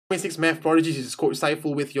26 Math Prodigies, this is Coach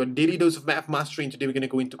Saiful with your daily dose of math mastery, and today we're going to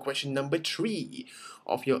go into question number 3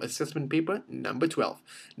 of your assessment paper number 12.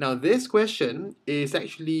 Now this question is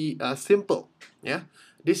actually simple, yeah?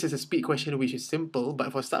 This is a speed question which is simple,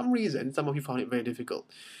 but for some reason, some of you found it very difficult.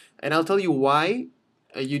 And I'll tell you why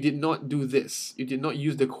you did not do this. You did not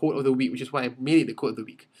use the quote of the week, which is why I made it the quote of the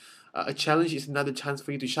week. A challenge is another chance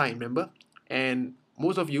for you to shine, remember? And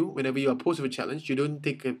most of you, whenever you are posed with a challenge, you don't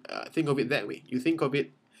think of it that way. You think of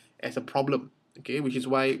it as a problem, okay, which is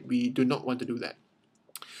why we do not want to do that.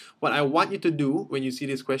 What I want you to do when you see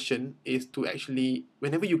this question is to actually,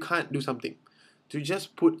 whenever you can't do something, to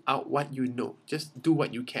just put out what you know. Just do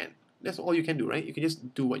what you can. That's all you can do, right? You can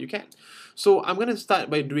just do what you can. So I'm going to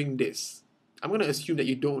start by doing this. I'm going to assume that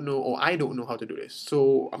you don't know, or I don't know how to do this.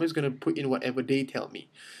 So I'm just going to put in whatever they tell me.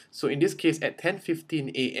 So in this case, at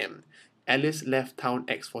 10:15 a.m., Alice left town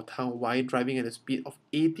X for town Y, driving at a speed of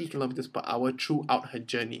 80 kilometers per hour throughout her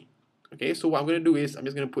journey. Okay, so what I'm going to do is, I'm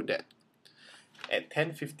just going to put that at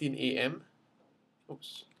 10:15 a.m.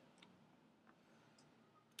 Oops.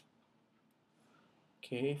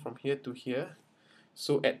 Okay, from here to here.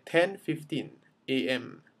 So at 10:15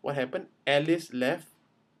 a.m., what happened? Alice left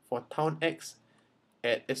for town X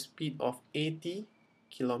at a speed of 80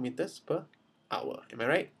 kilometers per hour. Am I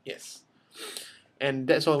right? Yes. And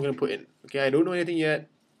that's all I'm going to put in. Okay, I don't know anything yet.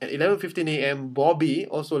 At 11:15 a.m., Bobby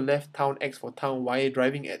also left town X for town Y,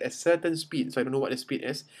 driving at a certain speed. So I don't know what the speed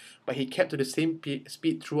is, but he kept to the same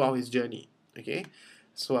speed throughout his journey. Okay,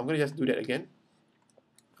 so I'm going to just do that again.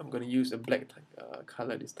 I'm going to use a black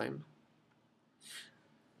color this time.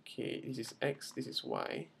 Okay, this is X, this is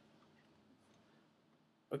Y.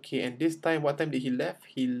 Okay, and this time, what time did he left?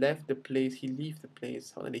 He left the place,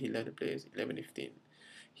 How time did he left the place? 11:15.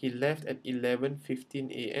 He left at 11:15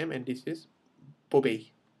 a.m. and this is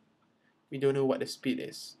Bobby. We don't know what the speed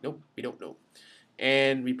is. Nope, we don't know.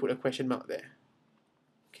 And we put a question mark there.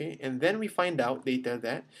 Okay, and then we find out later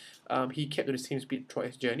that he kept to the same speed throughout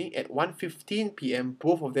his journey. At 1:15 p.m.,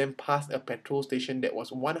 both of them passed a petrol station that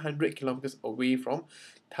was 100 kilometers away from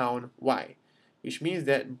town Y, which means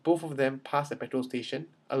that both of them passed a petrol station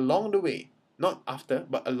along the way, not after,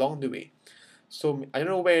 but along the way. So I don't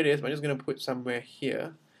know where it is, but I'm just going to put somewhere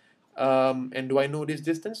here. And do I know this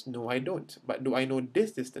distance? No, I don't. But do I know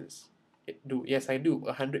this distance? Yes, I do.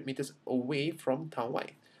 100 meters away from town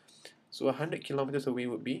Y. So 100 kilometers away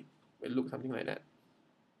would look something like that.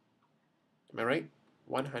 Am I right?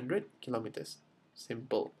 100 kilometers.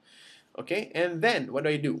 Simple. Okay, and then what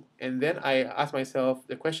do? And then I ask myself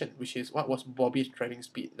the question, which is, what was Bobby's driving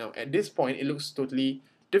speed? Now, at this point, it looks totally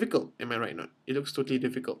difficult. Am I right? Not? It looks totally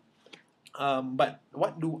difficult. But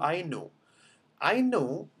what do I know? I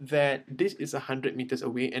know that this is 100 meters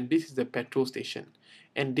away and this is the petrol station.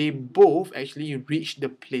 And they both actually reached the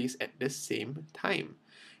place at the same time.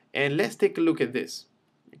 And let's take a look at this.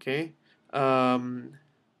 Okay.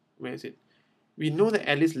 Where is it? We know that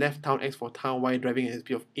Alice left town X for town Y, driving at a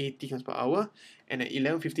speed of 80 km per hour. And at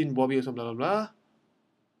 11:15, Bobby also blah blah blah.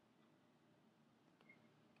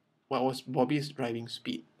 What was Bobby's driving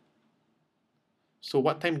speed? So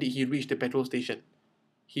what time did he reach the petrol station?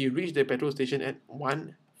 He reached the petrol station at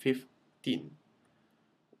 1:15.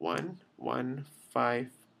 1:15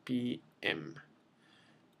 p.m.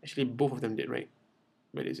 Actually, both of them did, right?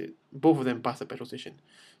 Where is it? Both of them passed the petrol station.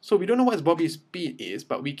 So we don't know what Bobby's speed is,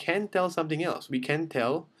 but we can tell something else. We can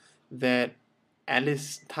tell that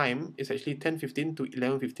Alice's time is actually 10:15 to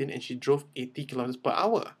 11:15 and she drove 80 kilometers per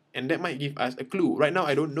hour. And that might give us a clue. Right now,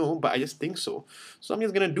 I don't know, but I just think so. So I'm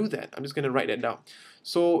just going to do that. I'm just going to write that down.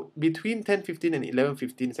 So between 10:15 and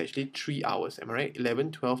 11:15 is actually 3 hours. Am I right?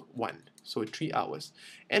 11, 12, 1. So 3 hours.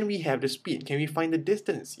 And we have the speed. Can we find the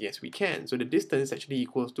distance? Yes, we can. So the distance actually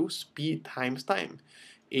equals to speed times time.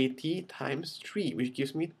 80 times 3, which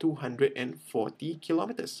gives me 240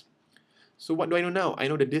 kilometers. So what do I know now? I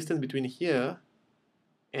know the distance between here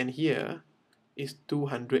and here is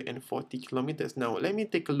 240 kilometers. Now, let me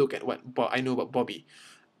take a look at what I know about Bobby.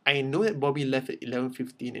 I know that Bobby left at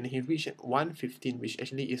 11:15 and he reached at 1:15, which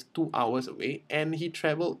actually is 2 hours away, and he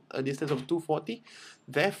traveled a distance of 240.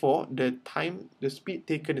 Therefore, the speed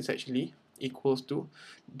taken is actually equals to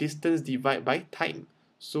distance divided by time.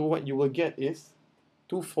 So what you will get is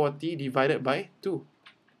 240 divided by 2,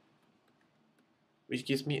 which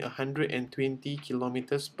gives me 120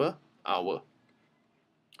 kilometers per hour.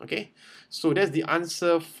 Okay, so that's the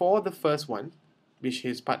answer for the first one, which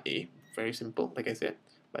is part A. Very simple, like I said.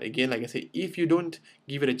 But again, like I said, if you don't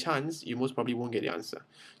give it a chance, you most probably won't get the answer.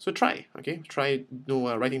 So try, okay? Try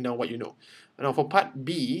writing down what you know. Now for part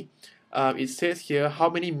B, it says here, how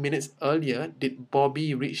many minutes earlier did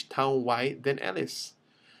Bobby reach town Y than Alice?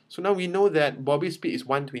 So now we know that Bobby's speed is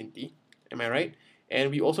 120. Am I right?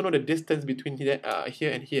 And we also know the distance between here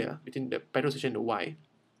and here, between the petrol station and the Y.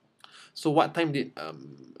 So what time did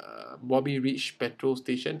Bobby reach petrol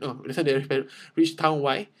station? Oh, listen, they reach town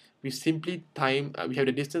Y. We simply time, we have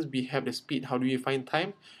the distance, we have the speed. How do you find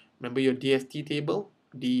time? Remember your DST table?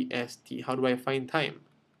 DST. How do I find time?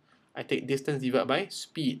 I take distance divided by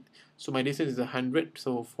speed. So my distance is 100.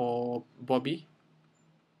 So for Bobby,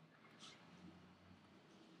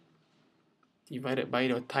 divided by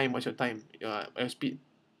your time. What's your time? Your speed,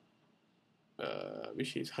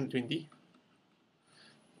 which is 120.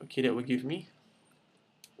 Okay, that will give me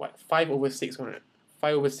what? 5/6.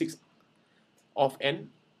 5/6 of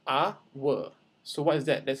an hour. So what is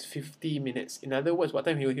that? That's 50 minutes. In other words, what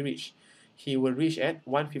time will he reach? He will reach at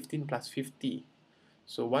 1:15 plus 50.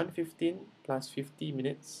 So 1:15 plus 50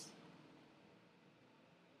 minutes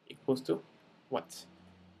equals to what?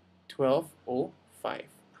 12:05.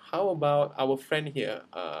 How about our friend here,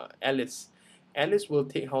 Alice? Alice will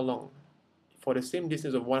take how long? For the same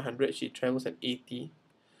distance of 100, she travels at 80.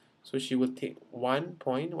 So she will take 1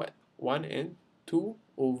 and 2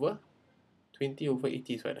 over 20 over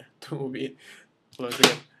 80 is what? 2 over 8. So I'm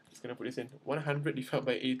just gonna put this in. 100 divided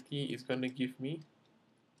by 80 is gonna give me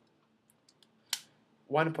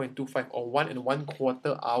 1.25 or 1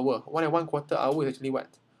 1/4 hour. 1 1/4 hour is actually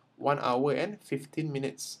what? 1 hour and 15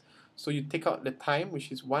 minutes. So you take out the time,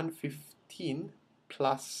 which is 1:15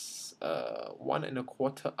 plus 1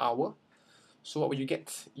 1/4 hour. So what will you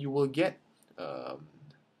get? You will get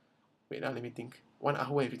wait now, let me think. 1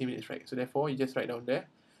 hour and 15 minutes, right? So therefore you just write down there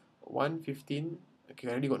 1:15. Okay,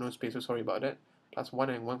 I already got no space, so sorry about that. Plus 1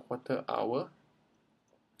 1/4 hour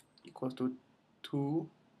equals to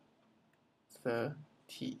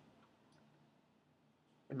 2:30.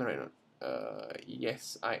 Am I right or not?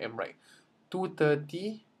 Yes, I am right.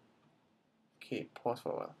 2:30. Okay, pause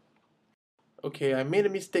for a while. Okay, I made a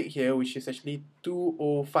mistake here, which is actually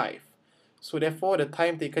 2:05. So therefore, the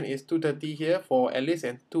time taken is 2:30 here for Alice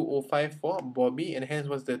and 2:05 for Bobby, and hence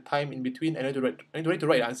what's the time in between? I need to write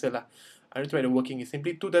the answer lah. I need to write the working. It's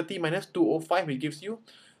simply 2:30 minus 2:05, which gives you,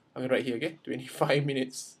 I'm gonna write here, okay, 25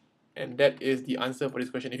 minutes. And that is the answer for this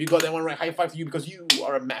question. If you got that one right, high five to you because you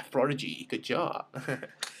are a math prodigy. Good job.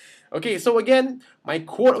 Okay, so again, my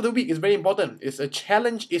quote of the week is very important. It's a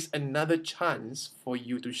challenge is another chance for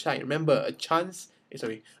you to shine. Remember, a challenge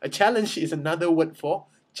is another word for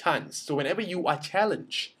chance. So whenever you are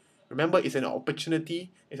challenged, remember it's an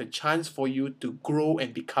opportunity, it's a chance for you to grow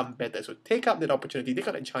and become better. So take up that opportunity, take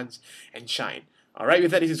up that chance and shine. Alright,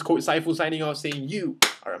 with that, this is Coach Saiful signing off saying you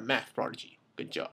are a math prodigy. Good job.